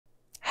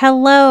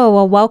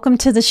Hello, welcome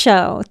to the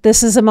show.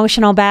 This is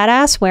Emotional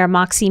Badass, where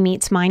Moxie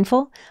meets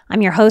Mindful.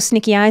 I'm your host,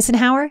 Nikki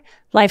Eisenhower,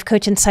 life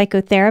coach and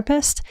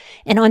psychotherapist.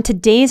 And on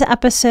today's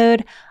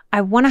episode,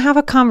 I want to have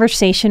a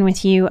conversation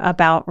with you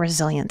about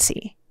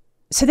resiliency.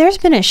 So there's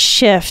been a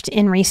shift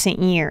in recent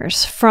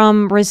years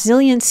from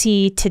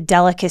resiliency to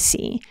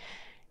delicacy.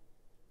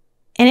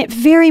 And it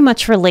very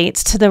much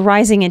relates to the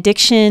rising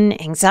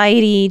addiction,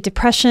 anxiety,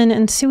 depression,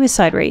 and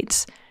suicide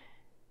rates.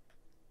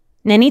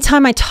 And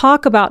anytime I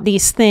talk about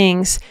these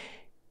things,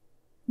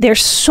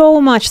 there's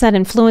so much that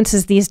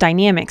influences these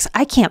dynamics.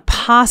 I can't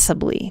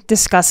possibly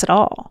discuss it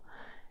all.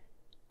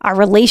 Our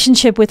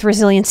relationship with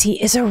resiliency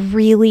is a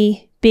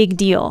really big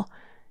deal.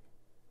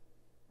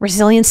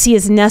 Resiliency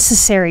is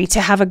necessary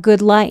to have a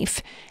good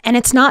life, and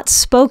it's not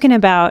spoken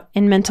about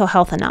in mental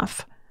health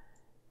enough.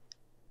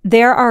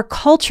 There are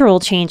cultural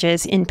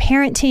changes in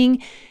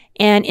parenting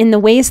and in the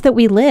ways that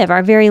we live,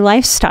 our very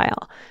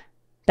lifestyle,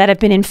 that have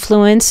been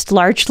influenced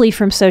largely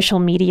from social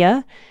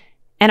media,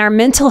 and our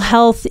mental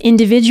health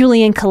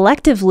individually and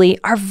collectively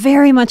are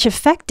very much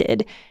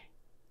affected,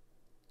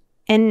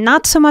 and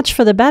not so much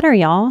for the better,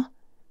 y'all.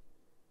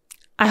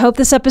 I hope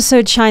this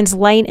episode shines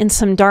light in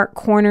some dark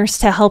corners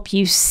to help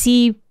you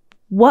see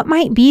what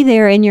might be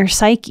there in your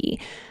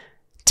psyche,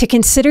 to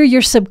consider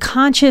your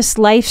subconscious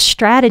life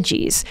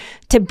strategies,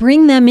 to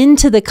bring them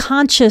into the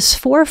conscious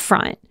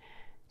forefront.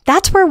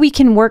 That's where we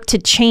can work to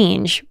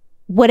change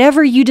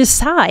whatever you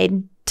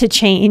decide to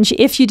change,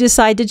 if you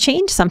decide to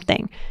change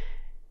something.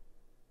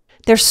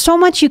 There's so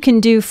much you can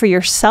do for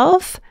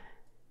yourself,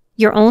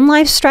 your own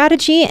life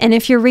strategy, and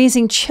if you're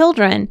raising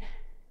children,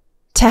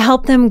 to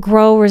help them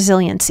grow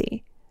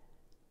resiliency.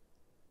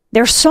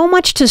 There's so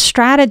much to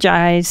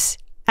strategize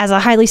as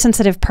a highly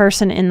sensitive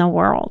person in the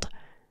world.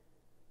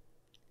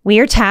 We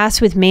are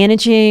tasked with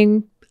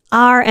managing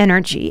our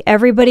energy,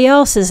 everybody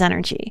else's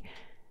energy,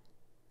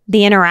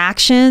 the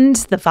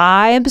interactions, the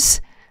vibes,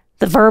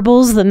 the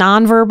verbals, the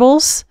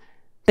nonverbals,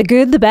 the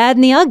good, the bad,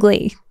 and the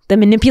ugly, the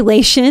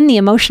manipulation, the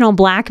emotional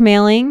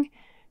blackmailing,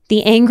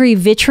 the angry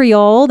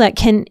vitriol that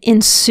can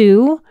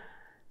ensue.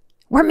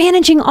 We're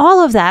managing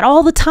all of that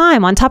all the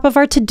time on top of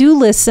our to-do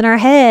lists in our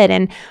head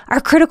and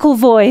our critical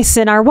voice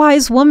and our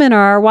wise woman or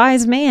our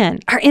wise man,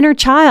 our inner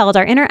child,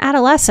 our inner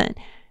adolescent.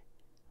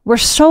 We're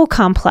so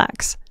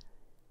complex.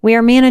 We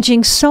are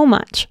managing so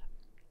much.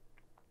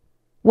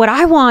 What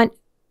I want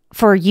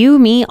for you,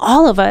 me,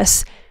 all of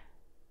us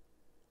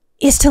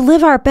is to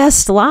live our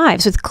best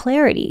lives with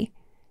clarity.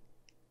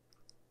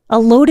 A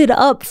loaded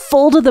up,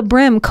 full to the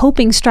brim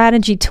coping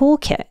strategy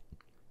toolkit.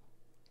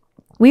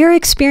 We are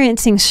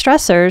experiencing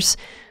stressors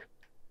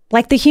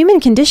like the human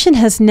condition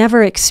has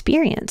never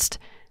experienced.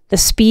 The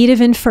speed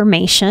of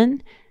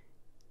information,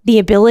 the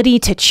ability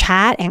to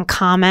chat and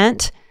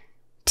comment,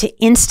 to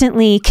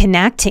instantly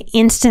connect, to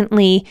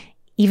instantly,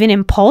 even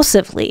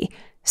impulsively,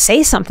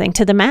 say something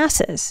to the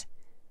masses.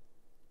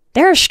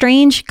 There are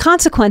strange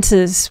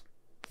consequences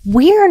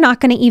we are not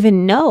going to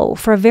even know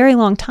for a very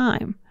long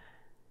time.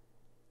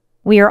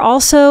 We are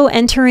also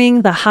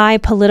entering the high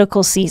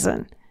political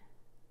season.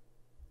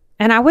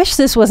 And I wish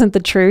this wasn't the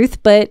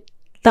truth, but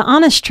the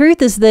honest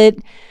truth is that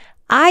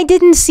I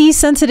didn't see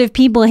sensitive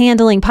people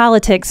handling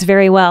politics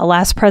very well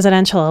last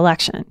presidential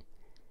election.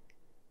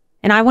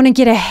 And I want to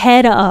get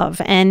ahead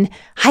of and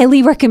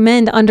highly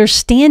recommend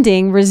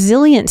understanding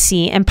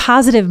resiliency and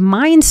positive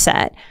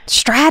mindset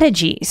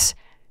strategies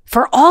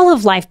for all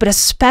of life, but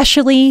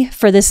especially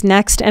for this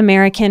next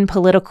American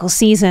political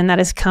season that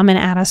is coming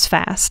at us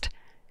fast.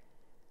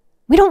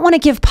 We don't want to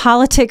give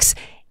politics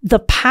the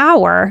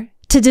power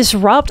to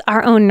disrupt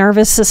our own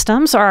nervous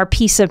systems or our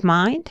peace of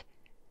mind.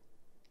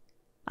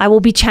 I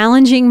will be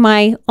challenging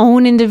my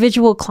own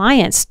individual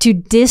clients to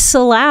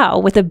disallow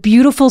with a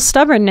beautiful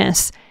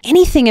stubbornness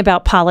anything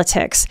about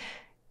politics.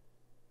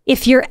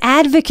 If your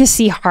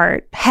advocacy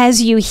heart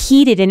has you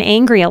heated and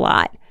angry a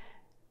lot,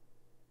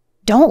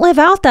 don't live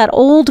out that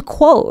old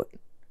quote.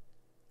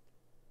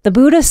 The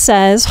Buddha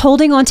says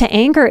holding on to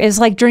anger is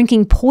like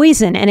drinking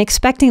poison and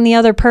expecting the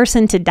other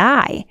person to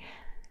die.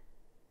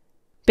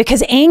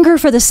 Because anger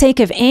for the sake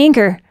of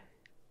anger,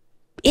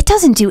 it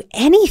doesn't do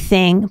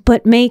anything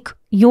but make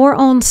your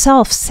own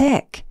self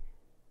sick.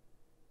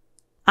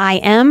 I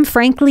am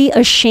frankly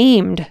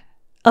ashamed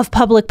of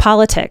public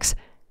politics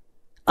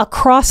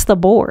across the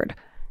board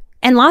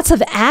and lots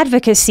of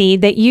advocacy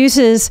that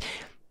uses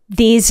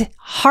these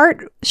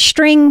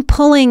heartstring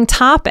pulling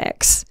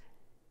topics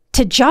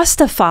to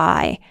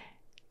justify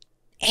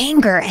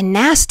anger and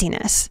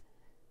nastiness.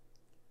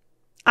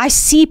 I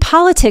see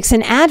politics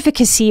and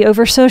advocacy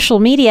over social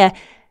media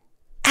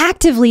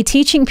actively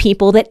teaching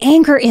people that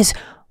anger is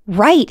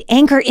right,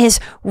 anger is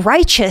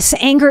righteous,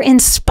 anger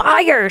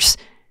inspires.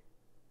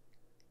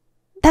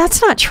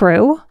 That's not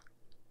true.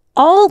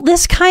 All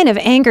this kind of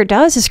anger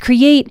does is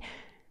create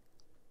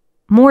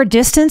more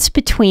distance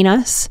between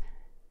us,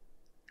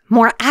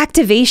 more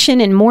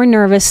activation in more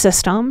nervous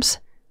systems,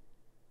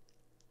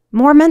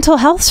 more mental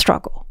health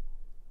struggle.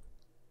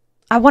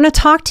 I want to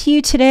talk to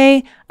you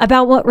today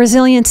about what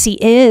resiliency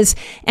is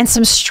and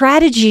some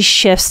strategy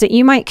shifts that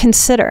you might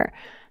consider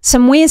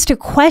some ways to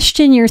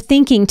question your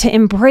thinking, to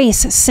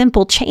embrace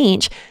simple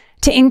change,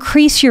 to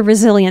increase your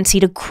resiliency,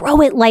 to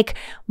grow it like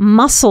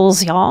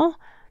muscles, y'all.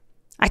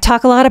 I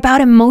talk a lot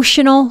about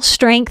emotional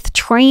strength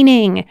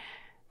training.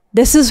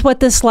 This is what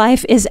this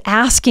life is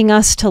asking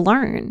us to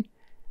learn.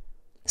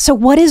 So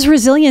what is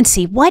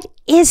resiliency? What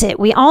is it?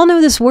 We all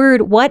know this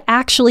word. What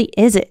actually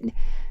is it?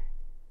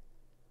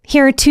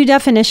 Here are 2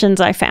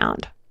 definitions I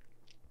found.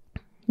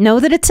 Know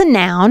that it's a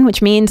noun,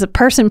 which means a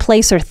person,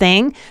 place, or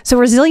thing. So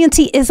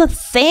resiliency is a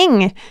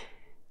thing.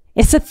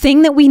 It's a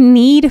thing that we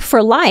need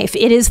for life.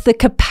 It is the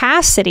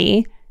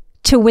capacity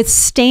to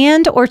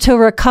withstand or to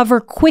recover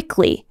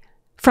quickly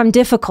from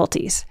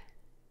difficulties.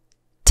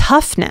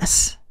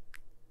 Toughness.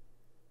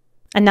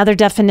 Another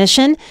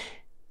definition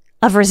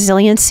of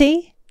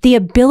resiliency, the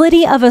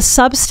ability of a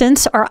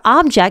substance or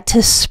object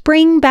to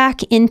spring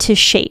back into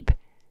shape.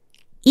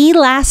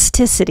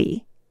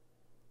 Elasticity.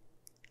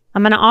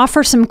 I'm going to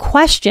offer some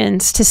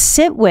questions to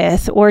sit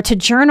with or to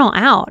journal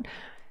out,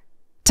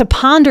 to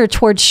ponder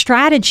towards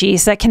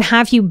strategies that can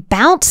have you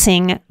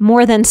bouncing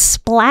more than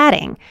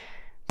splatting.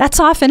 That's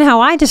often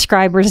how I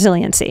describe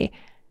resiliency.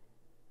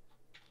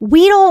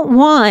 We don't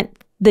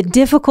want the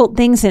difficult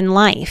things in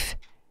life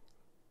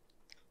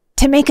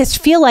to make us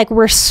feel like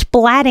we're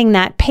splatting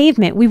that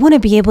pavement. We want to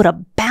be able to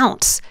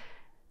bounce.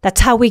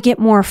 That's how we get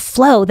more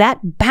flow.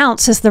 That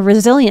bounce is the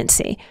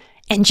resiliency.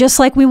 And just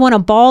like we want a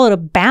ball to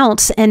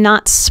bounce and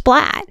not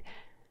splat,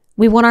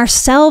 we want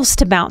ourselves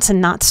to bounce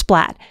and not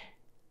splat.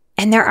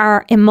 And there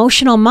are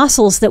emotional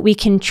muscles that we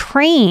can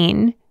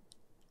train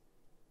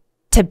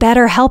to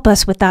better help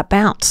us with that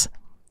bounce.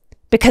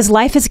 Because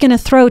life is going to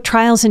throw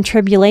trials and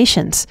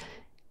tribulations.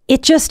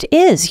 It just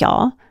is,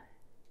 y'all.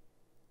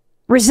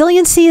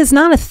 Resiliency is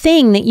not a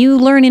thing that you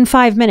learn in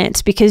 5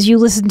 minutes because you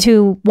listen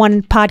to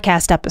one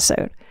podcast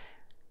episode.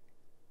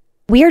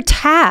 We are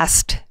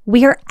tasked,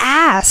 we are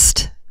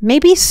asked,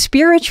 maybe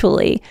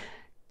spiritually,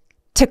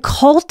 to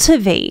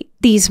cultivate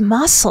these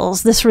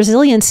muscles, this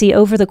resiliency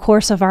over the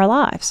course of our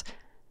lives.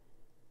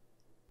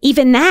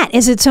 Even that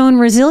is its own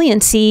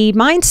resiliency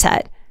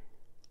mindset.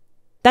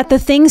 That the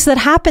things that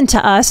happen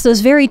to us,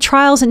 those very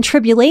trials and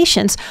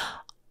tribulations,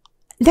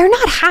 they're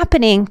not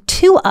happening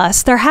to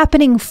us, they're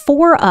happening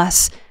for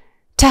us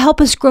to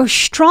help us grow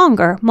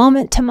stronger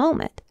moment to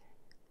moment.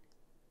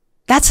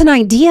 That's an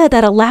idea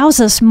that allows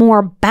us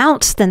more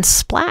bounce than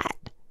splat.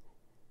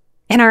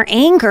 And our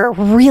anger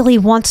really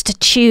wants to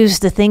choose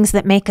the things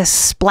that make us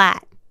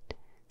splat.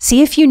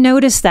 See if you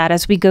notice that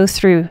as we go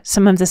through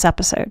some of this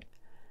episode.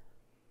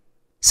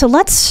 So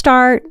let's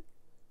start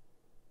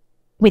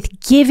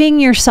with giving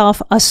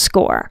yourself a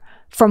score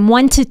from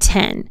 1 to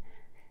 10.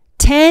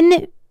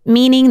 10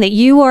 meaning that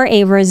you are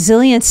a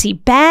resiliency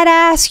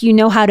badass. You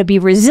know how to be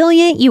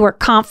resilient. You are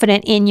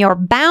confident in your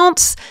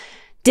bounce.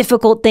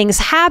 Difficult things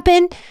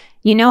happen.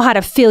 You know how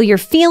to feel your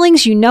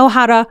feelings. You know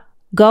how to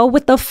go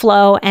with the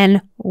flow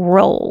and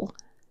roll.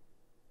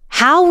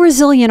 How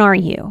resilient are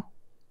you?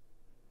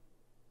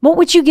 What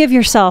would you give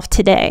yourself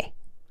today?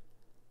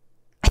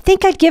 I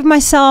think I'd give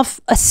myself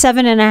a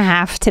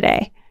 7.5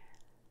 today.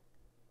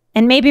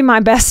 And maybe my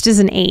best is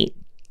an 8.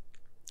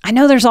 I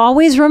know there's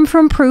always room for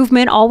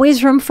improvement,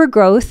 always room for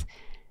growth.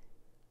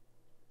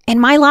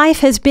 And my life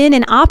has been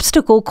an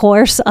obstacle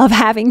course of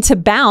having to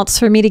bounce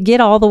for me to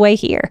get all the way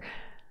here.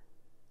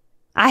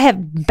 I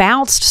have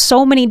bounced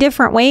so many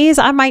different ways,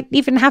 I might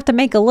even have to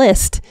make a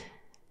list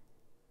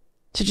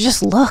to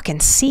just look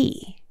and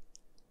see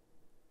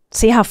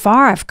how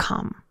far I've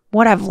come,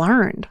 what I've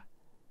learned.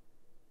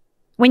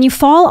 When you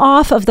fall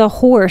off of the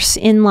horse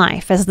in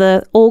life, as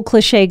the old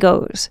cliche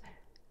goes,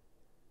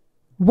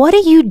 what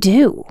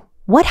do?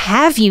 What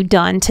have you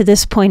done to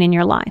this point in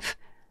your life?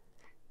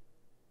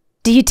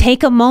 Do you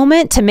take a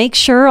moment to make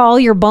sure all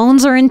your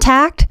bones are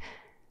intact?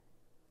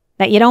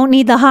 That you don't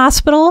need the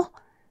hospital?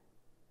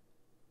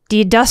 Do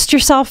you dust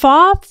yourself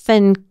off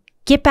and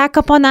get back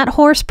up on that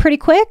horse pretty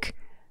quick?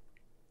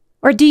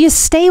 Or do you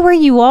stay where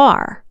you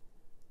are?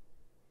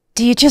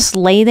 Do you just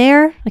lay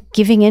there, like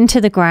giving in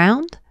to the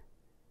ground?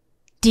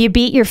 Do you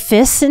beat your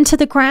fists into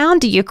the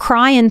ground? Do you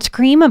cry and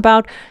scream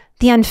about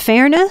the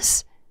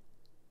unfairness?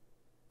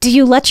 Do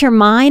you let your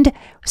mind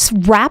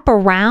wrap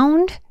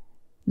around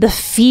the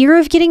fear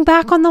of getting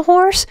back on the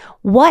horse?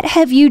 What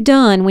have you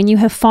done when you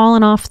have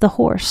fallen off the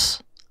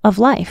horse of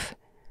life?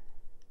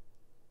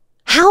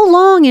 How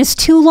long is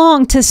too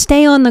long to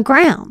stay on the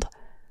ground?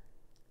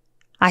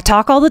 I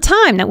talk all the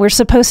time that we're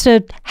supposed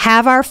to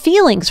have our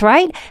feelings,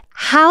 right?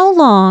 How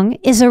long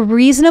is a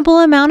reasonable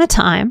amount of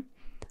time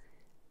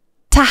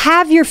to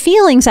have your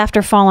feelings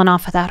after falling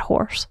off of that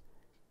horse?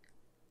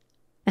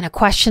 And a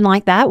question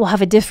like that will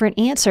have a different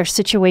answer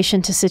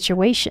situation to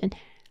situation,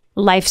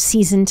 life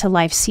season to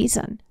life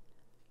season.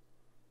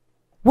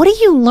 What do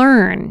you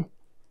learn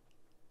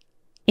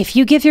if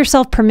you give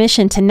yourself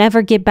permission to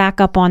never get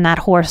back up on that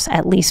horse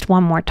at least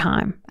one more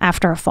time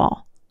after a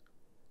fall?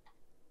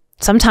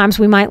 Sometimes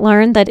we might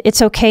learn that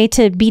it's okay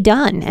to be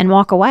done and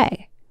walk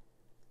away.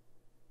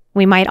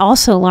 We might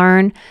also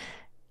learn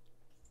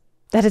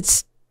that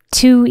it's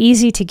too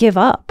easy to give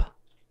up.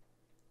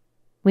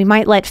 We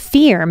might let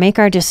fear make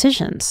our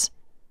decisions.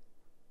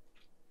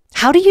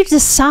 How do you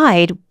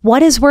decide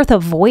what is worth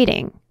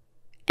avoiding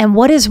and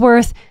what is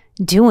worth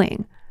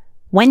doing?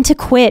 When to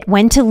quit,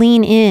 when to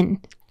lean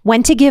in,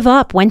 when to give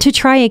up, when to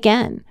try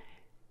again?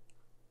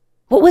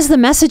 What was the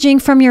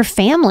messaging from your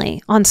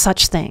family on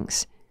such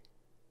things?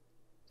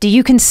 Do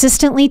you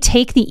consistently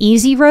take the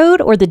easy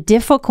road or the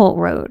difficult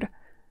road?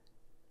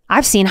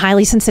 I've seen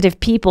highly sensitive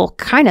people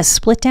kind of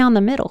split down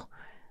the middle.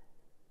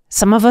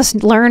 Some of us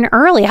learn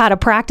early how to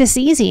practice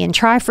easy and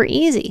try for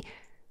easy.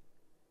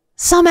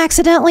 Some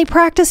accidentally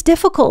practice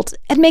difficult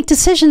and make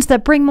decisions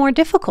that bring more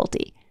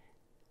difficulty.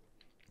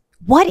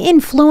 What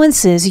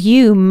influences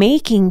you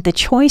making the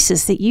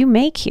choices that you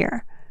make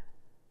here?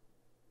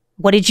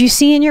 What did you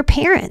see in your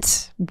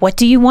parents? What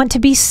do you want to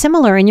be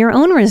similar in your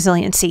own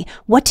resiliency?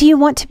 What do you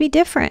want to be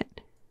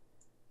different?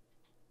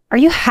 Are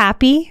you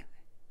happy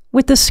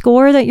with the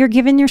score that you're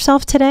giving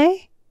yourself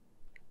today?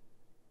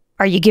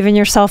 Are you giving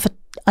yourself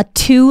a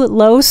too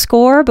low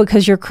score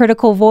because your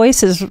critical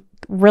voice is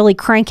really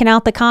cranking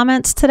out the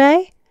comments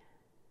today?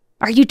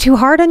 Are you too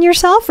hard on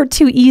yourself or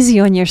too easy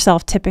on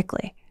yourself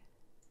typically?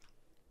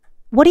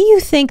 What do you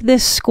think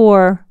this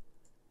score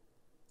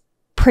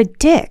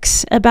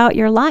predicts about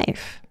your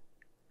life?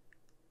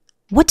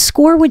 What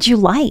score would you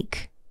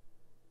like?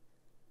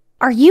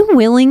 Are you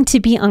willing to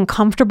be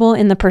uncomfortable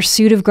in the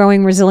pursuit of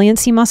growing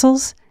resiliency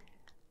muscles?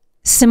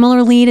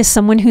 Similarly to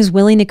someone who's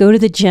willing to go to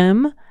the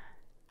gym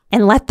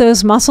and let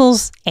those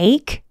muscles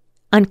ache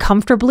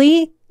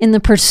uncomfortably in the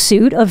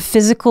pursuit of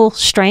physical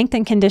strength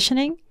and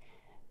conditioning?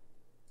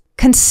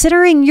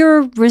 Considering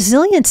your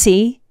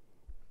resiliency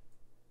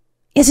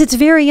is its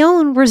very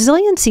own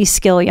resiliency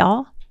skill,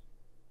 y'all.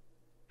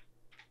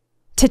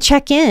 To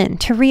check in,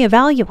 to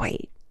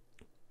reevaluate.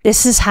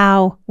 This is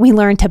how we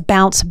learn to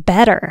bounce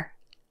better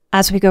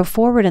as we go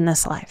forward in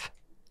this life.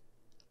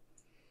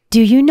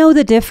 Do you know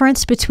the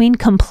difference between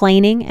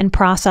complaining and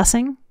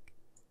processing?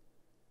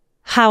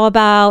 How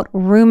about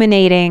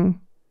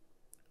ruminating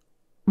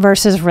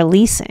versus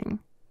releasing?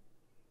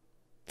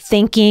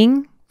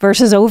 Thinking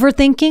versus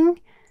overthinking?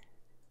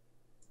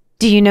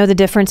 Do you know the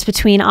difference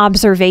between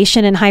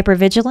observation and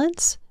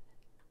hypervigilance?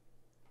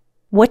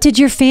 What did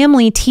your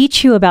family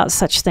teach you about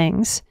such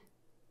things?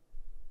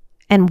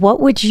 And what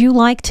would you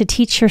like to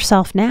teach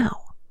yourself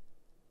now?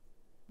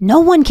 No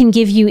one can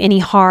give you any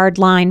hard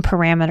line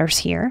parameters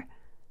here.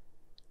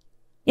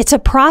 It's a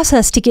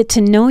process to get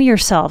to know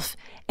yourself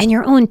and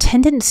your own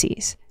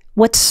tendencies,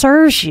 what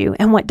serves you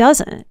and what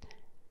doesn't.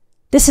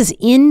 This is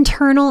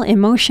internal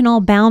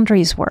emotional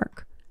boundaries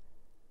work.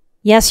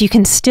 Yes, you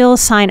can still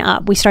sign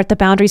up. We start the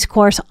boundaries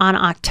course on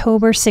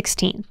October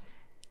 16th.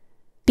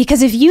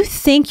 Because if you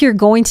think you're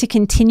going to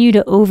continue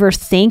to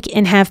overthink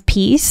and have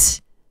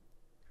peace,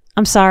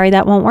 I'm sorry,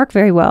 that won't work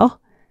very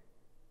well.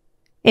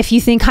 If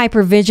you think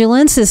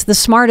hypervigilance is the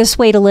smartest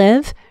way to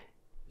live,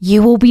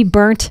 you will be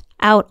burnt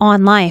out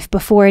on life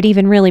before it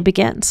even really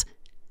begins.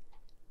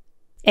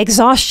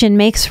 Exhaustion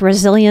makes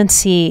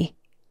resiliency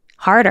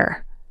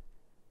harder.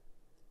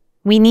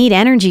 We need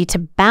energy to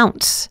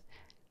bounce.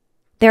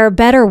 There are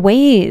better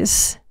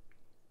ways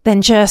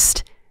than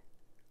just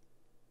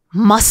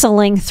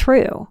muscling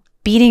through,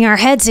 beating our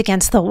heads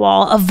against the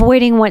wall,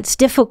 avoiding what's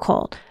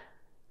difficult,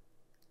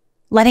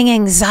 letting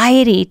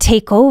anxiety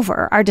take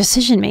over our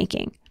decision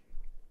making.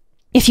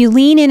 If you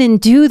lean in and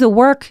do the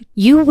work,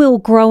 you will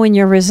grow in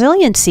your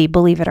resiliency,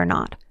 believe it or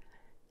not.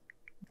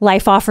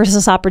 Life offers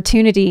us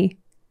opportunity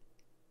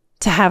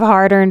to have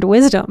hard-earned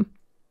wisdom,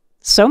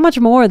 so much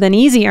more than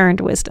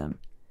easy-earned wisdom.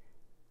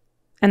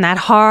 And that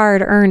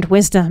hard-earned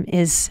wisdom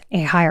is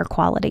a higher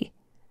quality.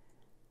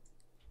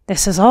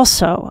 This is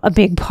also a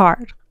big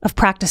part of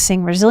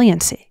practicing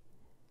resiliency.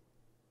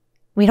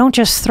 We don't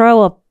just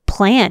throw a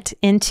plant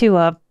into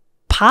a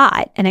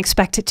pot and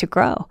expect it to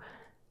grow.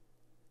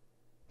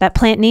 That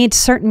plant needs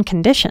certain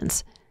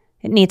conditions.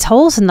 It needs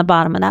holes in the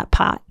bottom of that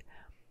pot.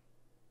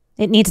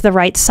 It needs the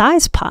right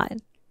size pot.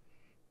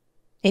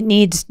 It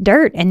needs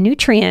dirt and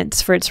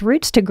nutrients for its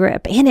roots to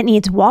grip, and it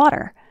needs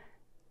water.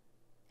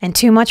 And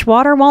too much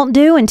water won't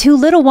do, and too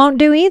little won't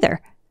do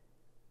either.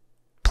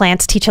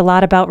 Plants teach a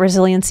lot about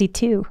resiliency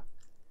too.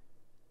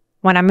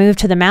 When I moved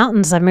to the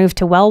mountains, I moved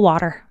to well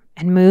water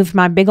and moved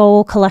my big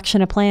old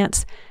collection of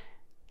plants.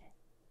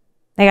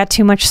 They got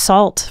too much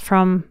salt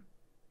from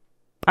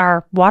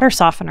our water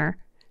softener,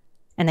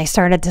 and they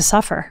started to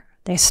suffer.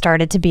 They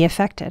started to be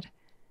affected.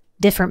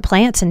 Different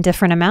plants in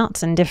different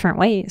amounts in different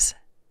ways.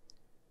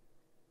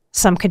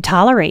 Some could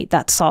tolerate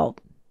that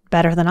salt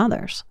better than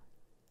others.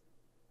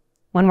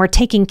 When we're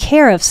taking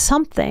care of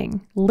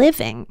something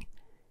living,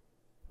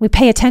 we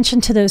pay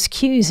attention to those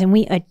cues and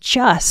we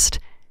adjust.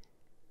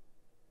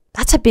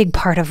 That's a big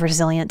part of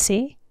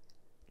resiliency.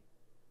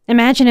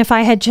 Imagine if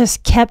I had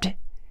just kept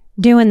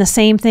doing the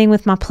same thing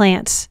with my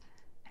plants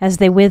as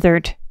they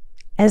withered,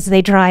 as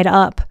they dried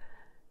up,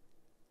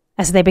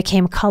 as they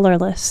became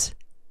colorless.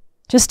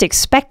 Just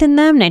expecting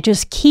them to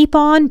just keep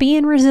on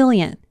being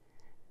resilient.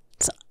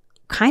 It's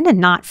kind of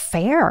not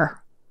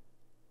fair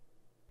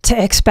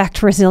to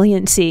expect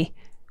resiliency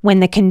when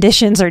the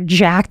conditions are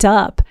jacked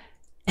up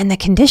and the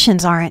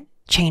conditions aren't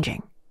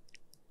changing.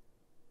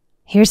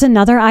 Here's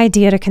another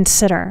idea to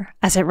consider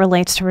as it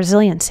relates to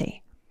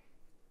resiliency.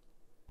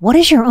 What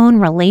is your own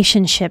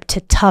relationship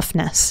to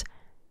toughness?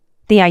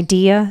 The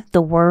idea,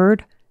 the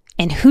word,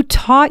 and who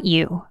taught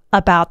you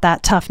about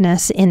that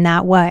toughness in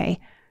that way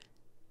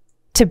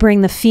to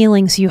bring the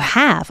feelings you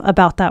have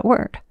about that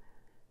word?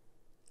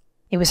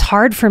 It was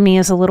hard for me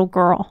as a little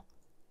girl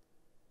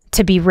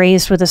to be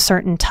raised with a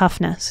certain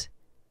toughness.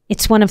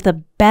 It's one of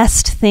the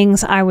best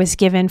things I was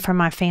given from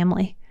my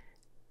family.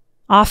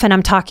 Often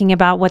I'm talking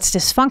about what's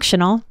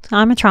dysfunctional.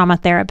 I'm a trauma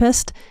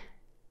therapist.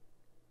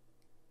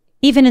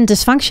 Even in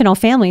dysfunctional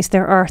families,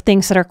 there are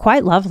things that are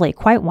quite lovely,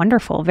 quite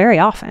wonderful, very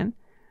often.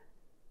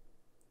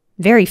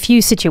 Very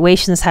few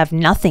situations have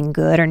nothing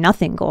good or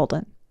nothing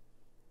golden.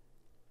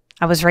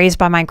 I was raised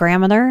by my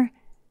grandmother,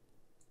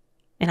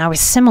 and I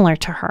was similar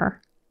to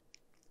her.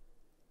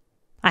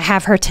 I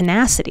have her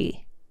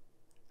tenacity.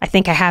 I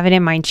think I have it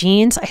in my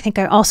genes. I think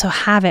I also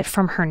have it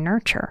from her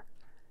nurture.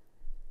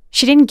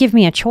 She didn't give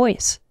me a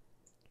choice.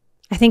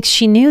 I think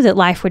she knew that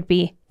life would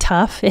be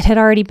tough. It had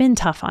already been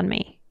tough on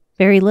me,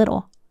 very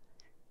little.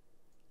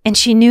 And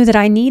she knew that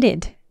I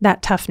needed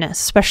that toughness,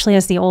 especially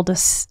as the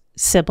oldest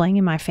sibling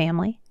in my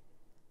family,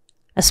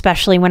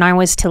 especially when I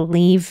was to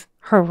leave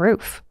her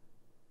roof.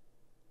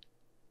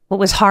 What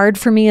was hard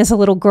for me as a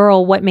little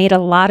girl, what made a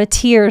lot of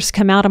tears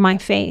come out of my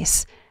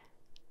face,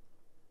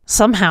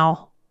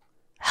 somehow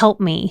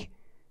helped me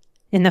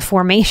in the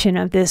formation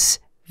of this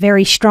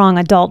very strong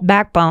adult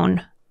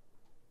backbone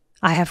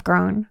I have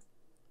grown.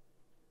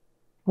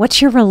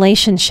 What's your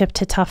relationship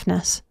to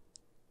toughness?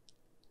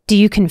 Do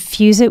you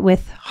confuse it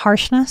with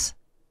harshness?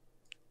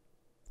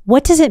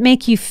 What does it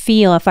make you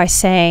feel if I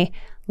say,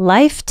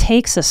 life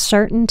takes a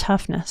certain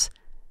toughness?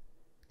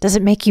 Does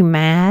it make you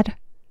mad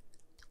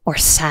or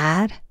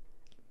sad?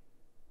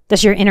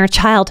 Does your inner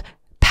child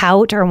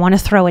pout or want to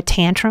throw a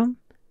tantrum?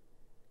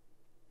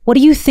 What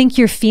do you think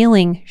your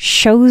feeling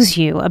shows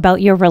you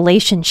about your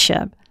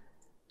relationship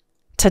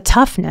to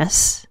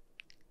toughness?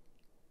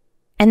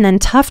 And then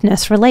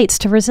toughness relates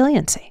to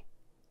resiliency.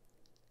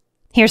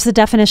 Here's the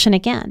definition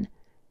again.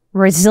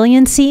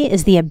 Resiliency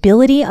is the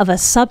ability of a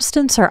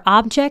substance or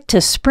object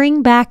to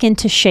spring back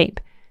into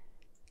shape,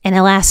 and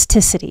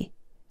elasticity.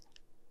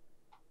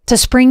 To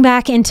spring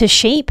back into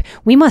shape,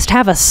 we must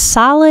have a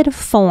solid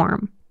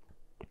form.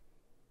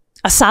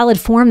 A solid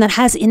form that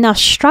has enough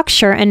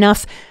structure,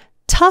 enough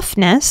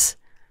toughness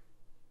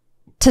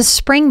to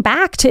spring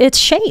back to its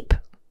shape.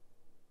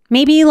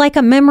 Maybe like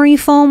a memory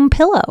foam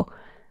pillow.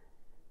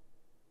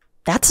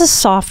 That's a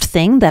soft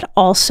thing that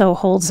also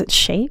holds its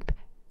shape.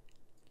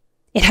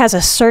 It has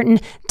a certain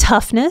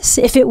toughness.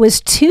 If it was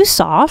too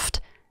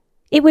soft,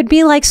 it would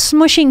be like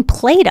smushing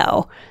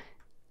Play-Doh,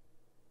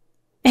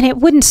 and it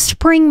wouldn't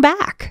spring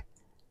back.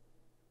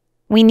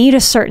 We need a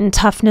certain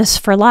toughness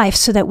for life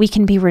so that we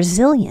can be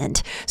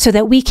resilient, so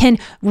that we can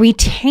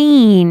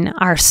retain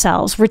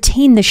ourselves,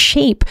 retain the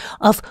shape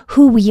of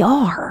who we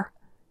are,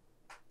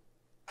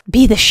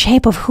 be the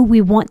shape of who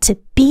we want to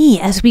be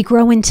as we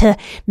grow into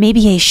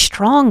maybe a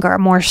stronger,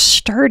 more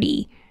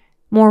sturdy,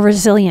 more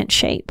resilient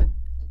shape.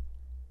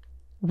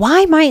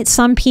 Why might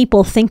some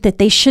people think that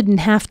they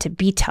shouldn't have to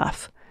be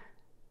tough?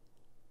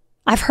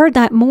 I've heard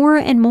that more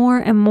and more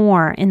and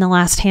more in the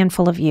last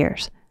handful of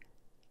years.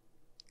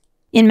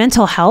 In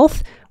mental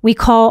health, we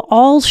call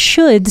all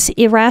shoulds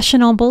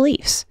irrational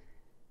beliefs.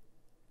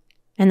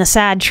 And the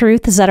sad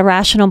truth is that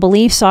irrational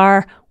beliefs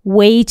are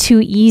way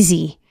too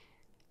easy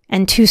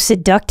and too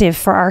seductive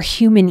for our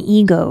human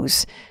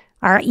egos.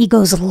 Our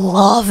egos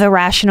love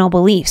irrational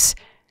beliefs.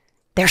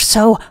 They're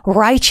so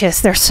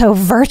righteous. They're so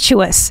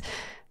virtuous.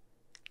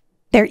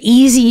 They're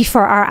easy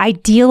for our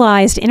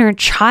idealized inner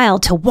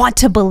child to want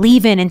to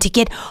believe in and to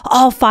get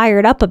all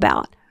fired up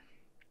about.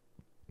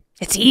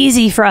 It's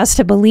easy for us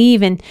to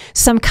believe in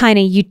some kind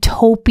of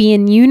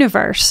utopian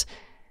universe.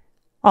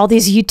 All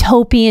these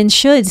utopian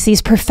shoulds,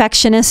 these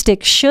perfectionistic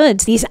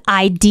shoulds, these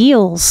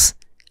ideals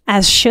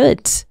as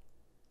shoulds.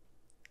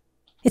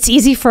 It's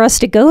easy for us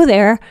to go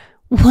there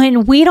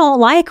when we don't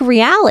like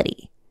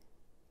reality.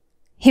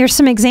 Here's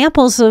some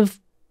examples of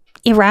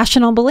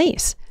irrational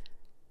beliefs.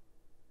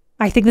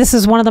 I think this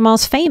is one of the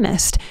most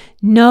famous.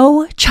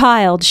 No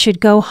child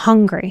should go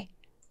hungry.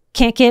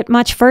 Can't get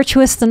much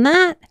virtuous than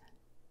that.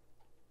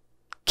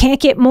 Can't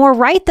get more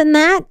right than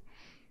that.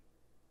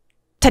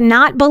 To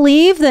not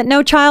believe that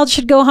no child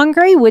should go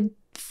hungry would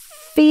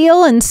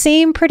feel and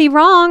seem pretty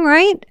wrong,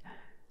 right?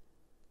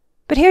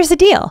 But here's the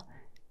deal.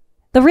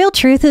 The real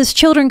truth is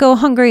children go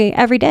hungry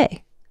every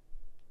day.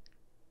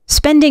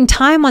 Spending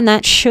time on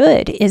that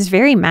should is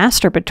very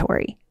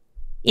masturbatory.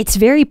 It's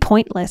very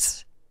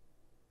pointless.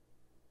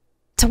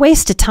 It's a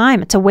waste of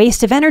time. It's a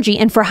waste of energy.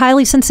 And for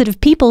highly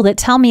sensitive people that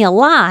tell me a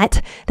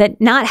lot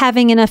that not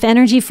having enough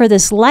energy for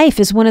this life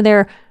is one of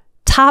their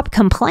top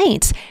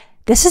complaints,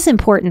 this is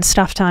important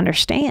stuff to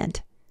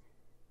understand.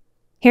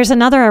 Here's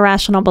another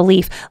irrational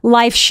belief.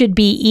 Life should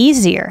be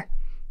easier.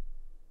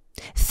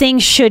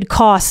 Things should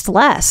cost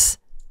less.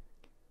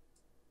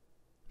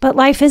 But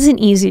life isn't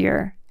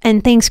easier,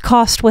 and things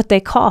cost what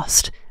they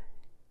cost.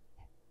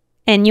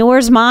 and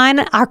yours, mine,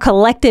 our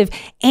collective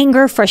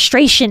anger,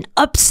 frustration,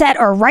 upset,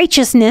 or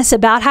righteousness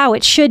about how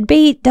it should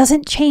be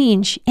doesn't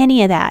change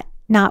any of that.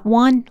 Not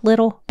one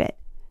little bit.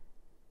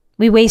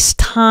 We waste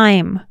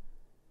time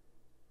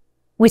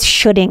with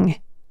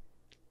shoulding.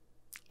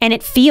 And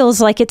it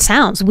feels like it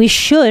sounds. We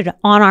should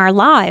on our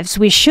lives.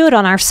 We should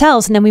on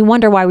ourselves. And then we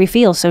wonder why we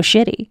feel so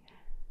shitty.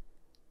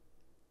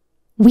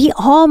 We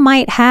all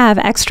might have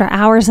extra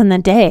hours in the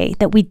day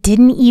that we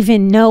didn't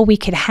even know we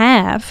could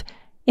have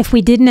if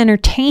we didn't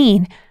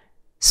entertain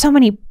so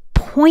many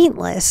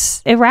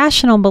pointless,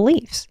 irrational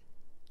beliefs.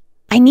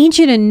 I need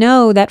you to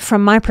know that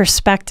from my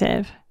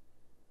perspective,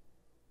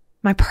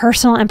 my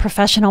personal and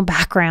professional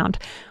background,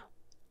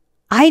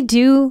 I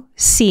do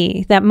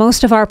see that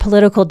most of our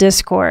political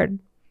discord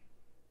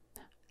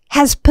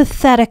has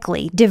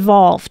pathetically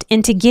devolved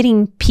into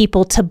getting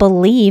people to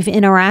believe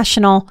in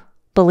irrational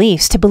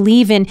beliefs, to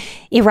believe in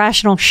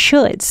irrational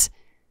shoulds.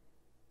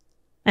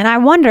 And I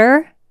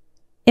wonder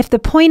if the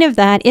point of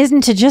that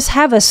isn't to just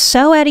have us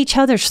so at each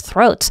other's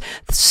throats,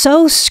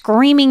 so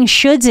screaming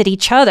shoulds at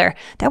each other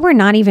that we're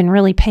not even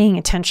really paying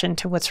attention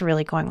to what's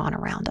really going on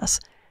around us.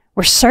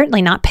 We're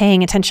certainly not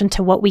paying attention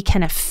to what we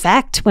can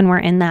affect when we're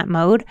in that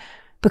mode,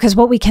 because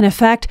what we can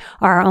affect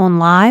are our own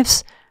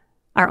lives,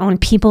 our own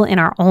people in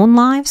our own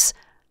lives,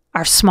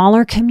 our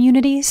smaller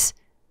communities,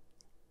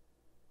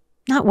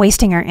 not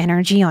wasting our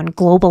energy on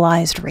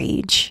globalized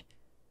rage.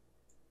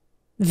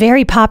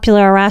 Very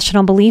popular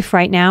irrational belief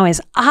right now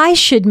is, I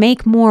should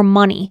make more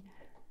money.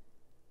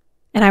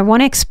 And I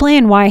want to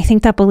explain why I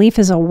think that belief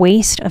is a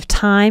waste of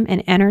time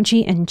and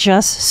energy and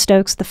just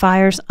stokes the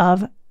fires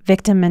of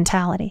victim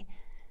mentality.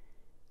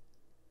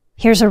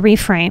 Here's a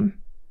reframe.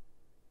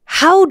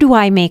 How do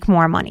I make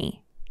more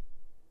money?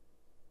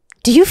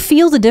 Do you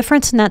feel the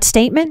difference in that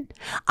statement?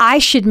 I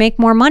should make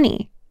more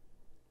money.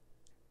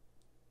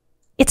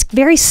 It's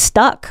very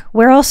stuck.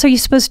 Where else are you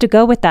supposed to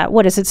go with that?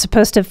 What, is it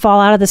supposed to fall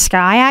out of the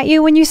sky at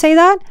you when you say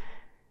that?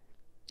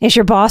 Is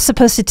your boss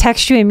supposed to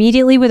text you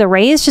immediately with a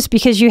raise just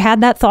because you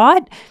had that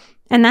thought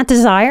and that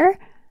desire?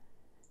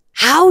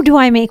 How do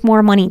I make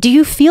more money? Do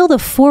you feel the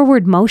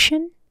forward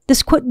motion?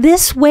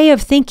 This way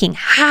of thinking,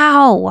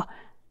 how?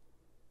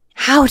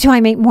 How do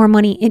I make more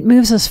money? It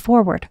moves us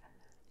forward.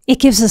 It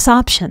gives us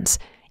options.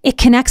 It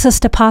connects us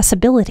to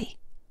possibility.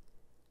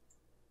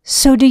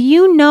 So do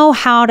you know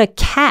how to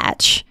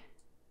catch,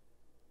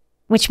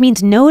 which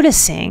means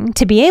noticing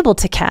to be able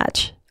to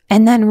catch,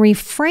 and then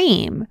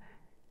reframe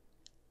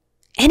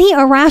any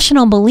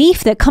irrational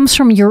belief that comes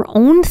from your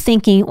own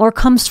thinking or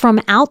comes from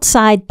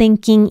outside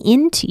thinking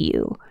into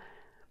you,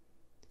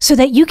 so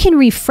that you can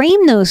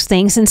reframe those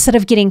things instead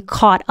of getting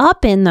caught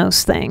up in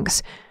those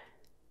things,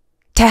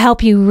 to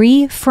help you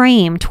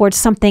reframe towards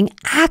something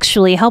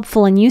actually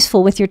helpful and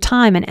useful with your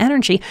time and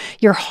energy,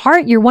 your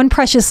heart, your one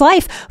precious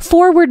life,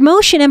 forward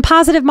motion and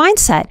positive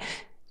mindset.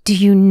 Do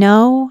you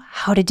know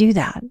how to do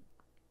that?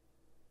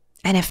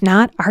 And if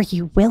not, are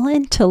you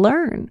willing to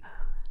learn?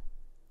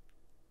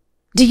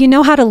 Do you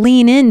know how to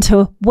lean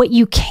into what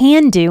you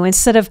can do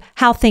instead of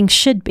how things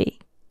should be?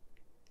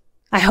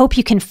 I hope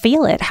you can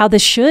feel it, how the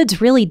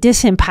shoulds really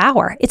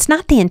disempower. It's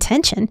not the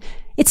intention.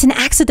 It's an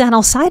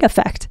accidental side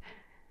effect.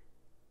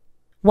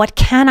 What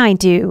can I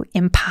do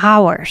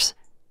empowers.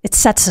 It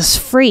sets us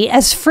free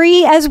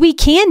as we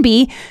can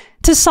be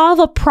to solve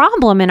a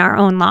problem in our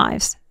own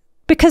lives.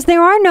 Because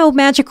there are no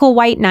magical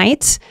white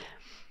knights.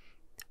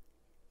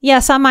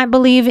 Yes, I might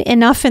believe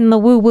enough in the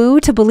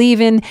woo-woo to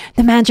believe in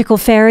the magical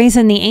fairies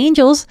and the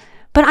angels,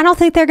 but I don't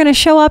think they're going to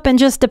show up and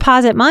just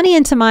deposit money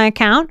into my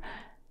account.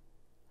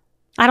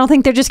 I don't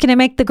think they're just going to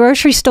make the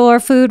grocery store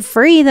food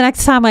free the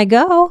next time I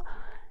go.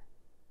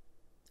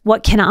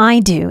 What can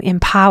I do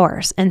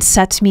empowers and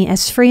sets me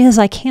as free as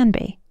I can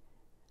be.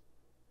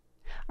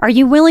 Are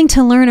you willing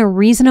to learn a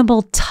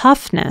reasonable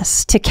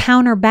toughness to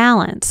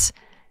counterbalance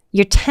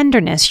your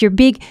tenderness, your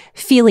big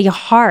feely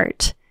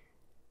heart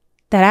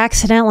that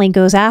accidentally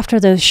goes after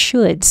those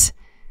shoulds,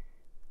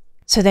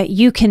 so that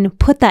you can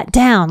put that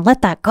down,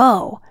 let that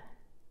go,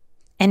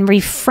 and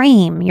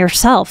reframe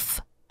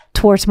yourself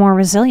towards more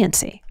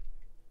resiliency?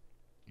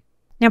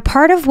 Now,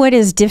 part of what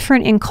is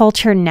different in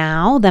culture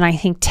now than I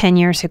think 10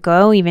 years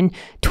ago, even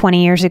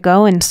 20 years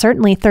ago, and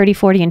certainly 30,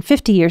 40, and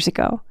 50 years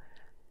ago,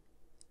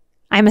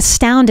 I'm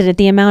astounded at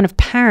the amount of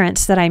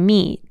parents that I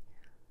meet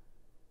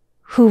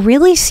who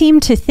really seem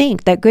to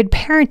think that good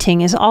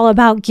parenting is all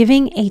about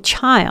giving a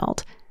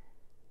child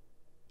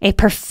a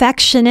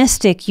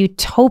perfectionistic,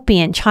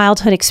 utopian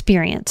childhood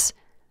experience,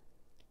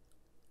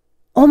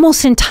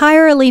 almost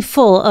entirely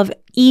full of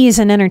ease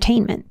and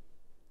entertainment.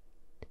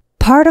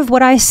 Part of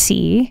what I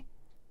see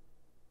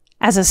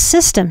as a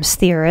systems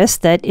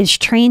theorist that is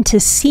trained to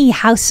see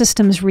how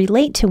systems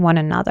relate to one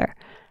another,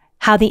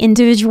 how the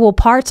individual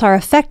parts are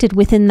affected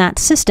within that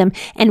system,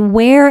 and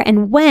where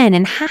and when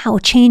and how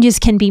changes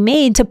can be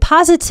made to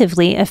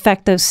positively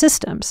affect those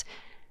systems.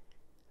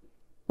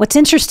 What's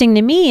interesting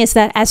to me is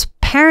that as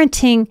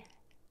parenting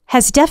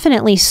has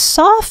definitely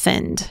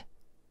softened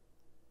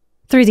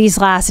through these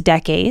last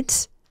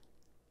decades,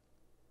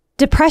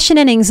 depression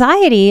and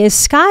anxiety is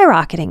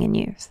skyrocketing in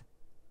youth.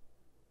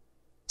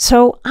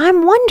 So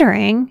I'm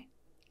wondering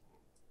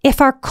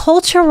if our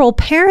cultural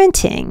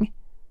parenting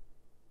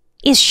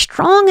is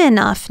strong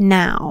enough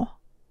now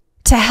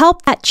to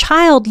help that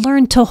child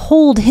learn to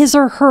hold his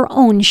or her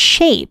own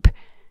shape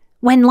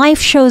when life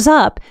shows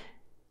up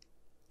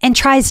and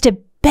tries to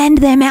bend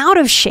them out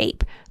of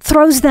shape,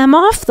 throws them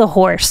off the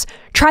horse,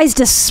 tries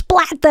to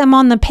splat them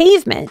on the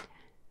pavement.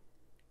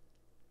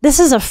 This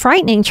is a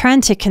frightening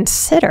trend to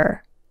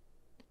consider.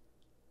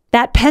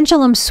 That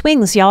pendulum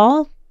swings,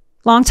 y'all.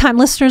 Longtime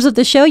listeners of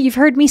the show, you've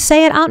heard me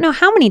say it I don't know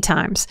how many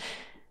times.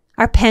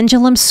 Our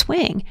pendulums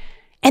swing.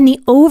 And the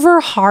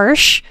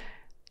over-harsh,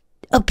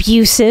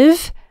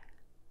 abusive,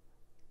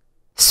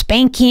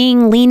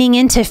 spanking, leaning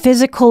into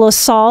physical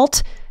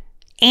assault,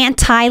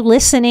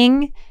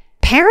 anti-listening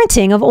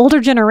parenting of older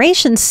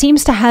generations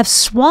seems to have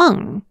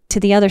swung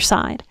to the other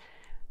side.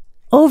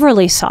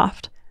 Overly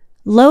soft,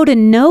 low to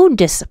no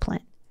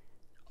discipline,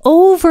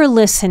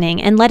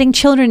 over-listening and letting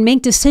children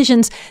make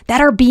decisions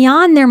that are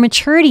beyond their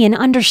maturity and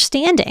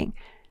understanding,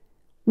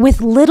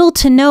 with little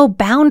to no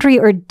boundary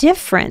or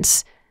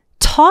difference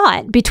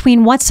taught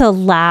between what's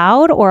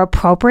allowed or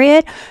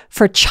appropriate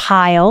for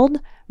child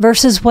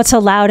versus what's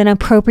allowed and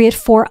appropriate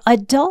for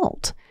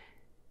adult.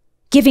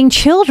 Giving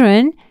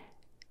children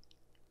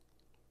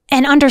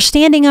an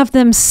understanding of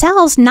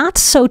themselves, not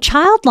so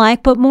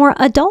childlike, but more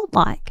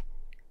adult-like.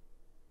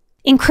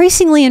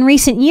 Increasingly in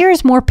recent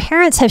years, more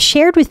parents have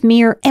shared with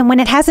me, and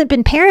when it hasn't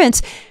been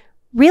parents,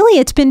 really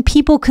it's been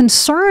people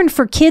concerned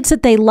for kids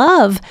that they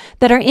love,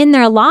 that are in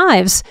their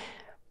lives,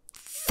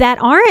 that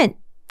aren't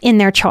in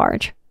their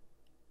charge.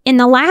 In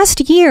the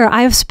last year,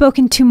 I have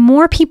spoken to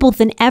more people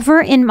than ever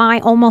in my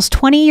almost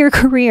 20-year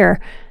career.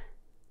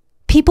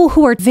 People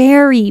who are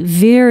very,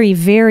 very,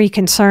 very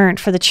concerned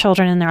for the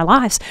children in their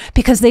lives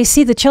because they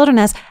see the children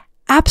as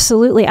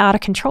absolutely out of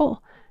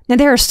control. Now,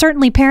 there are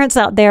certainly parents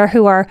out there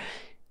who are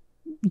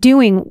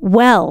doing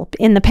well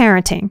in the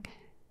parenting,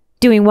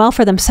 doing well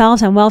for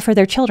themselves and well for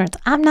their children.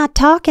 I'm not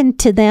talking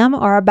to them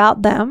or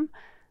about them.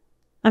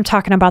 I'm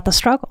talking about the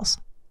struggles.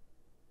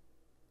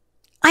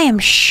 I am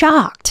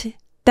shocked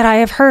that I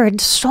have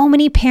heard so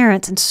many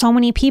parents and so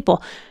many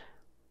people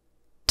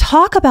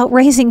talk about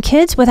raising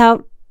kids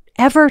without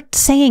ever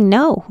saying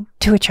no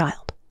to a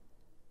child.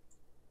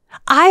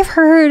 I've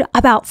heard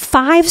about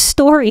 5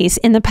 stories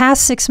in the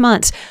past 6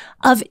 months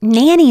of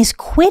nannies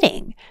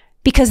quitting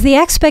because the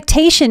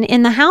expectation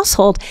in the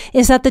household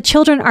is that the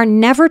children are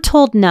never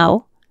told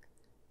no,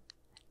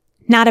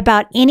 not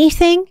about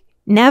anything,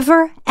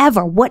 never,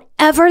 ever,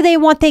 whatever they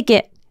want, they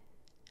get,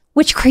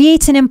 which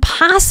creates an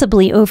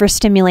impossibly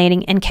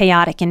overstimulating and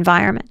chaotic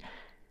environment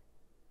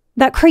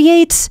that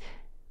creates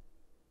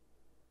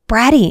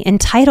bratty,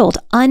 entitled,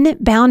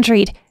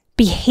 unboundaried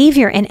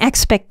behavior and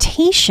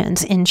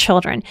expectations in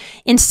children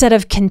instead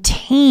of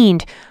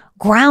contained,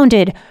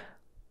 grounded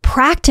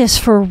practice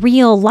for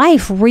real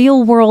life,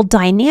 real world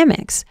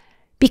dynamics.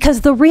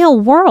 Because the real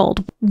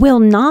world will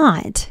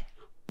not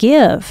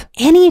give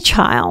any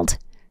child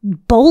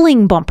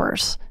bowling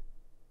bumpers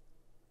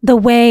the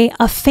way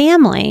a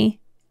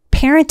family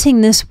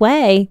parenting this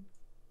way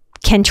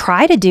can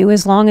try to do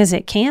as long as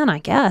it can, I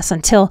guess,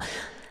 until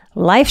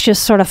life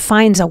just sort of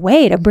finds a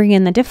way to bring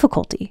in the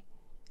difficulty.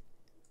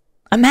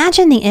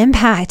 Imagine the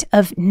impact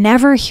of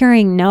never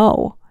hearing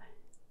no,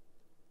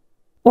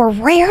 or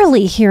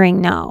rarely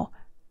hearing no,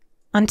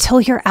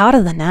 until you're out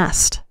of the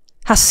nest.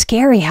 How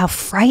scary, how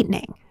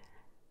frightening,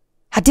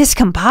 how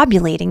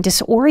discombobulating,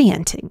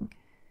 disorienting,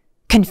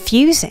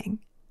 confusing.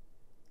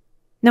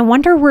 No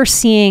wonder we're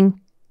seeing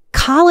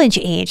college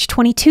age,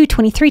 22,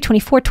 23,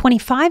 24,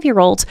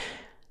 25-year-olds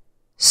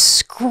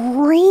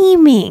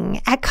screaming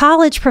at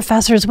college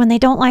professors when they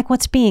don't like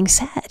what's being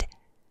said,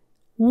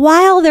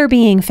 while they're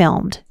being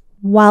filmed,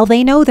 while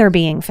they know they're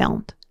being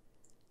filmed.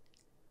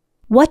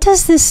 What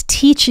does this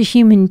teach a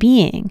human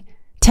being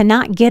to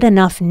not get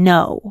enough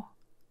no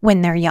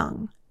when they're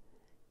young?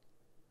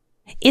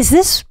 Is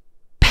this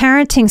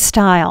parenting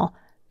style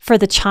for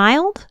the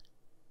child?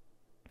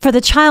 For the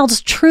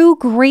child's true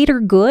greater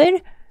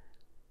good?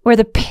 Or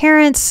the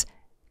parent's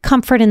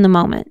comfort in the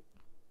moment?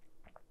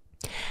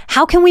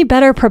 How can we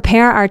better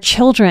prepare our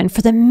children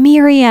for the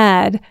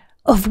myriad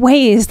of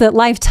ways that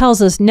life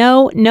tells us,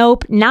 no,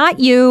 nope, not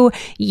you,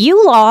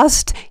 you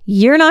lost,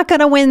 you're not going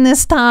to win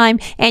this time,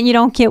 and you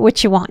don't get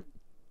what you want?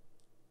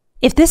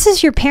 If this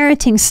is your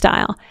parenting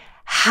style,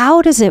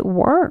 how does it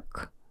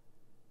work?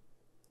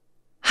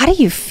 How do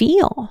you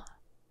feel?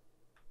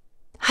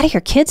 How do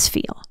your kids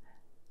feel?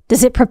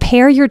 Does it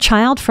prepare your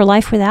child for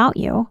life without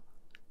you?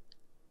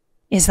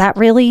 Is that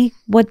really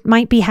what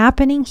might be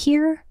happening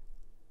here?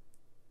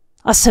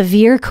 A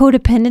severe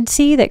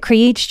codependency that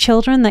creates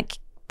children that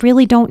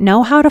really don't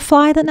know how to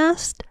fly the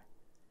nest?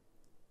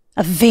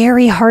 A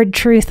very hard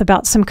truth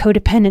about some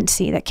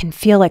codependency that can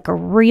feel like a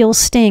real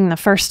sting the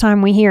first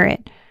time we hear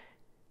it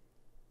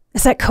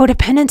is that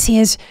codependency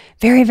is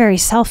very, very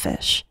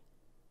selfish.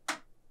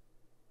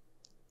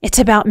 It's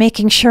about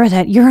making sure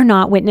that you're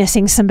not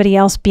witnessing somebody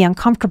else be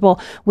uncomfortable,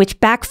 which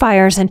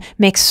backfires and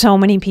makes so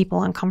many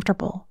people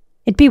uncomfortable.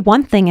 It'd be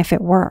one thing if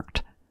it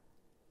worked.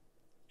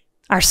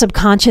 Our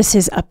subconscious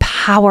is a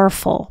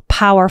powerful,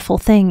 powerful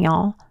thing,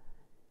 y'all.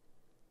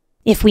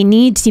 If we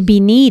need to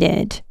be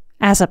needed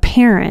as a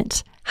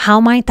parent,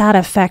 how might that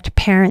affect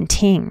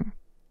parenting?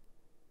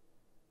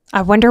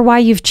 I wonder why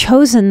you've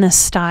chosen this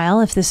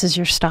style, if this is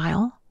your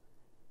style.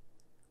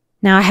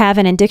 Now, I have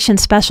an addiction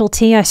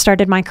specialty. I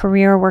started my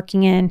career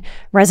working in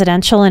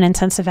residential and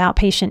intensive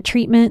outpatient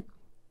treatment.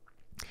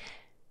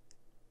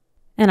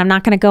 And I'm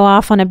not going to go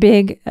off on a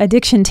big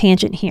addiction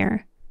tangent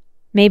here,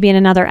 maybe in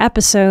another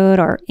episode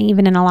or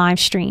even in a live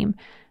stream.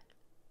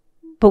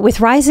 But with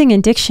rising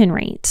addiction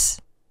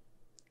rates,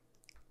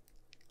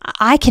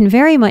 I can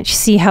very much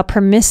see how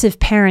permissive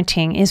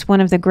parenting is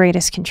one of the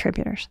greatest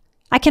contributors.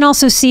 I can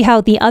also see how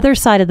the other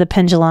side of the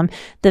pendulum,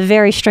 the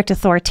very strict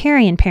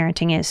authoritarian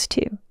parenting, is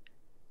too.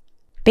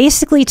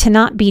 Basically, to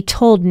not be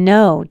told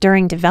no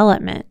during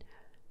development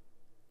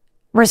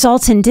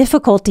results in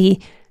difficulty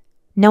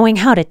knowing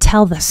how to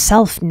tell the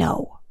self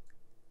no.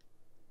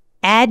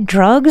 Add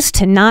drugs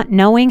to not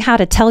knowing how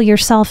to tell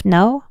yourself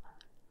no,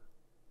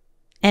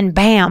 and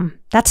bam,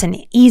 that's an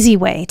easy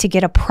way to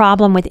get a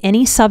problem with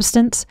any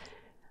substance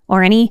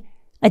or any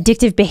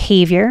addictive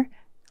behavior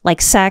like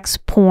sex,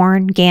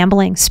 porn,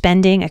 gambling,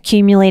 spending,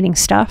 accumulating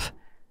stuff.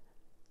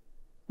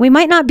 We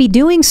might not be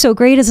doing so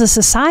great as a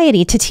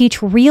society to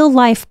teach real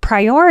life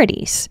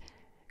priorities,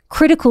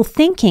 critical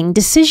thinking,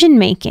 decision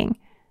making.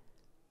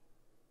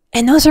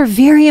 And those are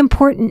very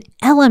important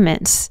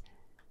elements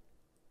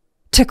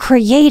to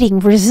creating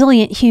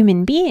resilient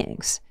human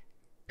beings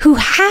who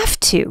have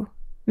to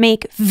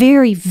make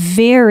very,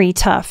 very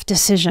tough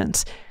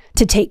decisions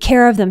to take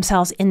care of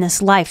themselves in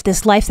this life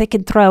that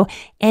could throw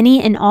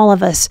any and all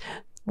of us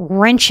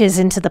wrenches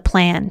into the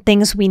plan.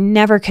 Things we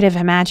never could have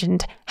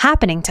imagined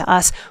happening to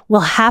us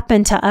will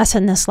happen to us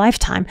in this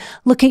lifetime.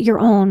 Look at your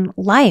own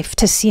life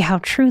to see how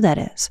true that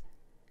is.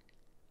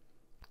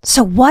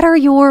 So what are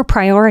your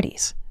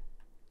priorities?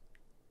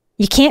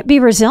 You can't be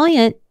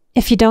resilient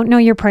if you don't know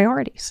your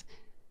priorities.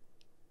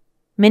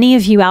 Many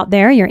of you out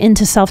there, you're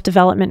into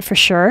self-development for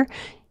sure.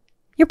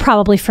 You're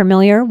probably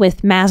familiar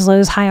with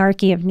Maslow's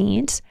hierarchy of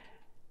needs.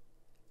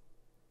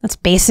 That's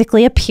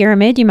basically a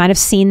pyramid. You might have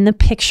seen the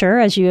picture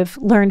as you have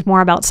learned more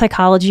about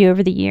psychology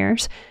over the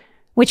years,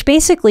 which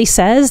basically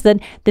says that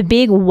the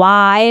big,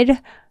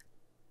 wide,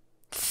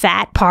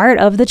 fat part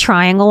of the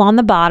triangle on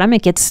the bottom,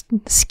 it gets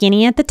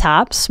skinny at the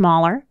top,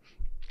 smaller,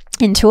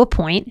 into a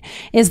point,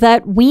 is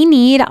that we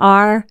need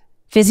our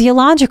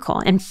physiological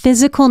and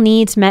physical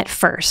needs met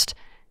first.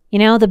 You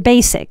know, the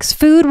basics,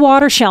 food,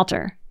 water,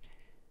 shelter.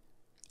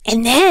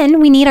 And then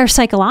we need our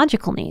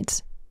psychological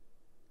needs.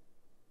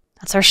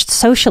 That's our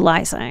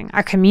socializing,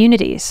 our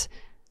communities,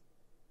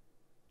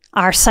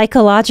 our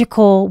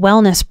psychological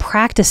wellness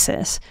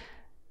practices,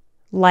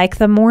 like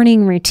the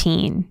morning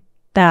routine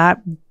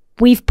that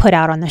we've put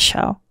out on the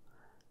show,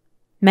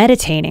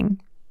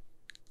 meditating,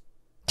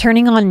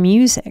 turning on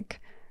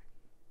music,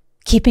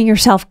 keeping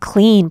yourself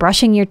clean,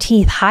 brushing your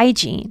teeth,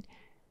 hygiene.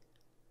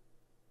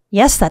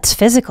 Yes, that's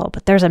physical,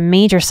 but there's a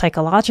major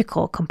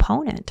psychological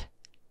component.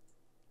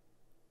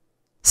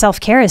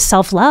 Self-care is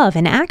self-love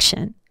in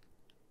action.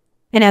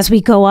 And as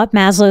we go up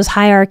Maslow's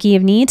hierarchy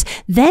of needs,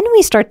 then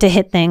we start to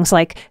hit things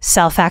like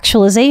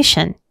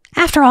self-actualization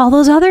after all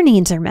those other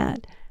needs are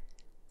met.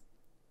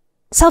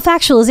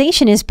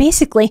 Self-actualization is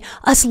basically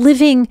us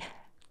living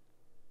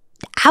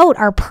out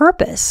our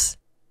purpose.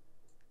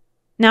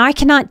 Now, I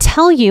cannot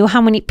tell you how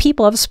many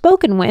people I've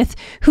spoken with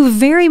who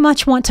very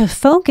much want to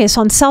focus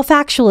on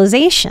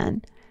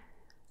self-actualization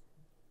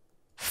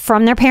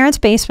from their parents'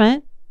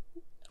 basement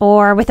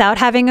or without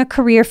having a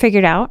career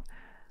figured out,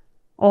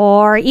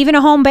 or even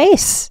a home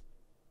base.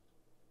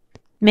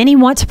 Many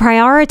want to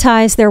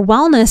prioritize their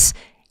wellness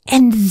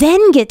and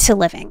then get to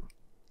living,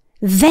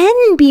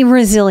 then be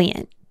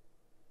resilient.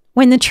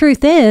 When the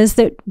truth is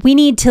that we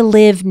need to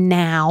live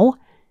now,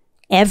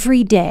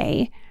 every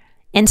day,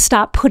 and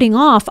stop putting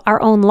off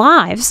our own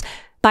lives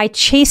by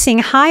chasing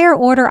higher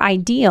order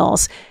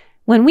ideals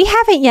when we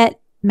haven't yet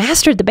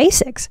mastered the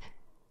basics.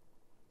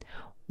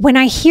 When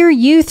I hear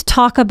youth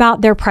talk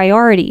about their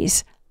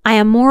priorities, I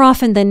am more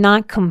often than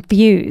not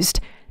confused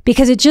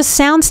because it just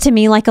sounds to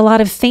me like a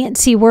lot of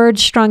fancy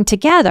words strung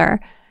together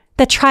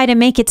that try to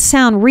make it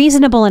sound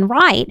reasonable and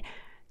right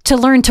to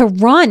learn to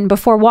run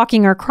before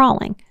walking or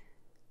crawling.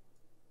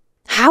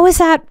 How is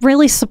that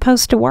really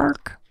supposed to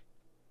work?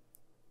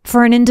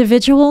 For an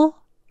individual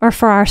or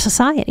for our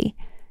society?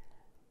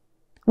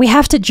 We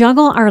have to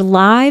juggle our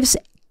lives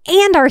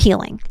and our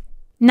healing,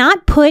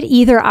 not put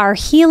either our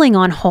healing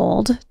on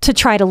hold to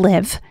try to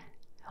live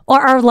or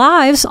our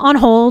lives on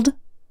hold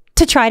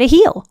to try to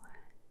heal.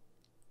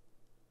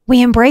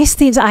 We embrace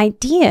these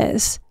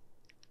ideas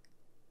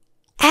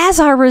as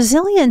our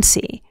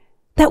resiliency,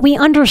 that we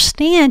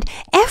understand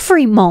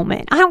every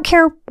moment. I don't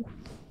care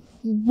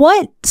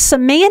what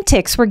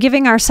semantics we're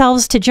giving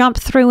ourselves to jump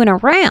through and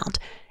around.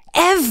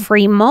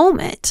 Every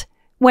moment,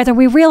 whether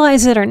we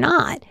realize it or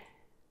not,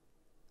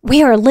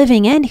 we are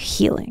living and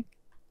healing.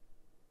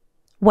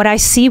 What I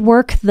see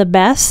work the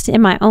best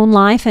in my own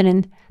life and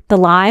in the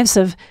lives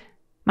of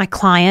my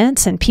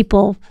clients and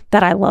people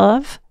that I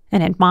love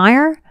and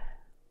admire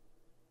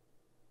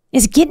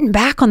is getting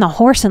back on the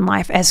horse in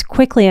life as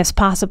quickly as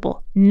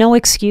possible. No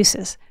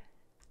excuses.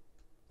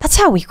 That's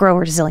how we grow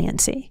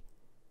resiliency.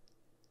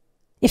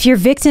 If your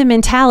victim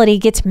mentality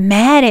gets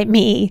mad at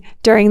me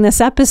during this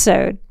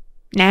episode,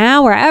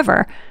 now or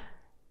ever,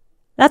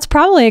 that's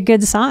probably a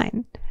good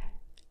sign.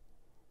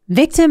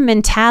 Victim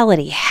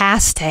mentality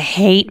has to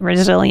hate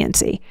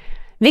resiliency.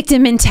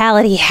 Victim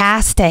mentality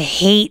has to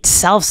hate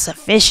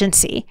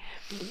self-sufficiency.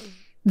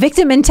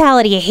 Victim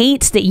mentality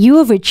hates that you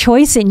have a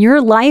choice in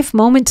your life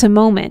moment to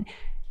moment.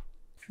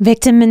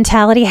 Victim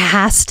mentality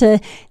has to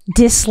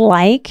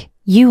dislike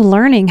you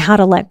learning how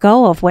to let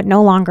go of what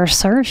no longer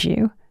serves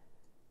you.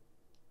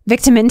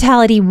 Victim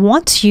mentality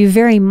wants you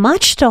very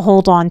much to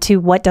hold on to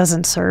what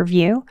doesn't serve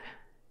you,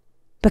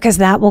 because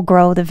that will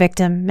grow the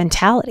victim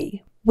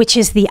mentality, which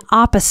is the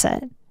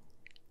opposite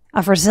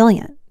of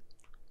resilient.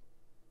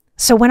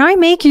 So when I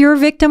make your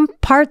victim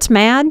parts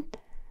mad,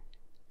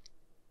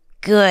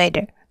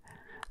 good.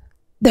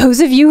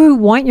 Those of you who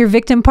want your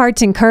victim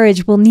parts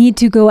encouraged will need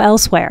to go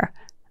elsewhere,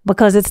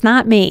 because it's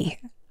not me.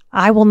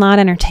 I will not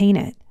entertain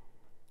it.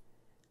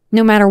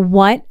 No matter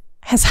what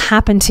has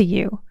happened to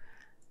you,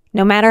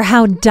 no matter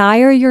how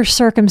dire your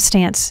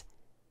circumstance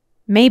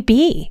may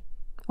be,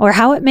 or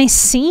how it may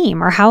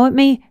seem, or how it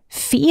may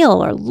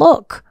feel or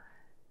look,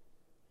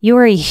 you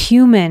are a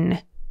human,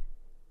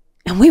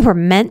 and we were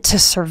meant to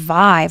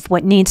survive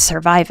what needs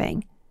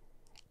surviving.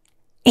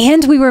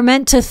 And we were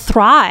meant to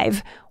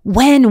thrive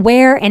when,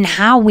 where, and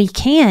how we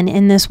can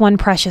in this one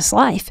precious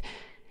life.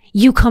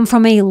 You come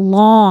from a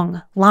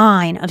long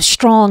line of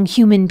strong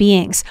human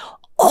beings,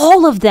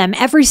 all of them,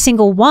 every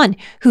single one,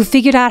 who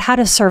figured out how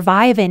to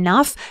survive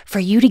enough for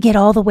you to get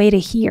all the way to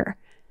here.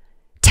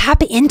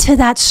 Tap into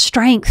that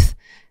strength.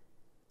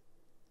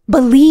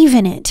 Believe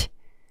in it.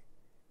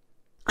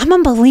 I'm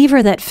a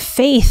believer that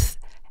faith,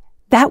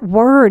 that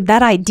word,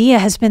 that idea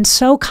has been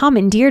so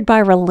commandeered by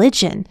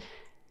religion.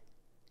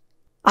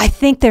 I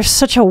think there's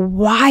such a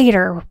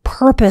wider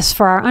purpose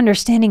for our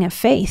understanding of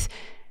faith.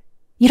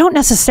 You don't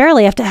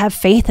necessarily have to have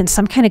faith in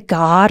some kind of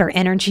God or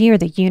energy or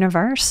the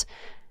universe.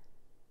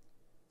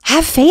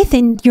 Have faith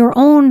in your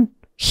own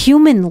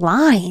human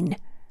line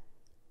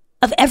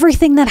of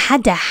everything that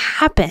had to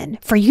happen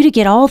for you to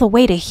get all the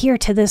way to here,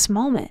 to this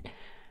moment.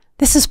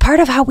 This is part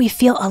of how we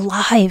feel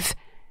alive.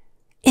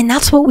 And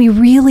that's what we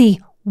really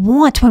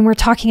want when we're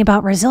talking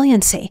about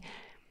resiliency.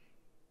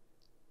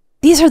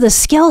 These are the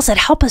skills that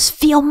help us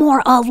feel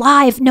more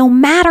alive no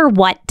matter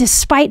what,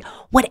 despite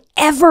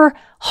whatever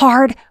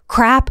hard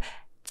crap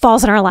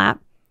falls in our lap.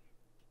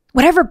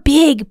 Whatever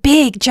big,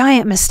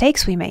 giant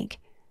mistakes we make.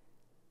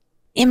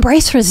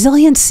 Embrace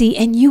resiliency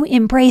and you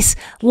embrace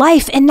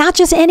life, and not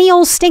just any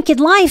old stinking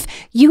life.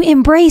 You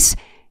embrace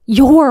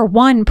your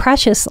one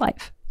precious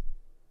life.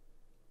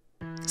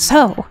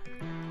 So,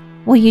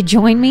 will you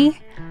join me?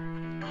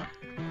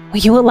 Will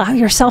you allow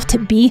yourself to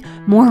be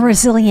more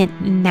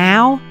resilient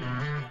now?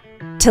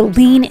 To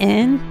lean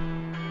in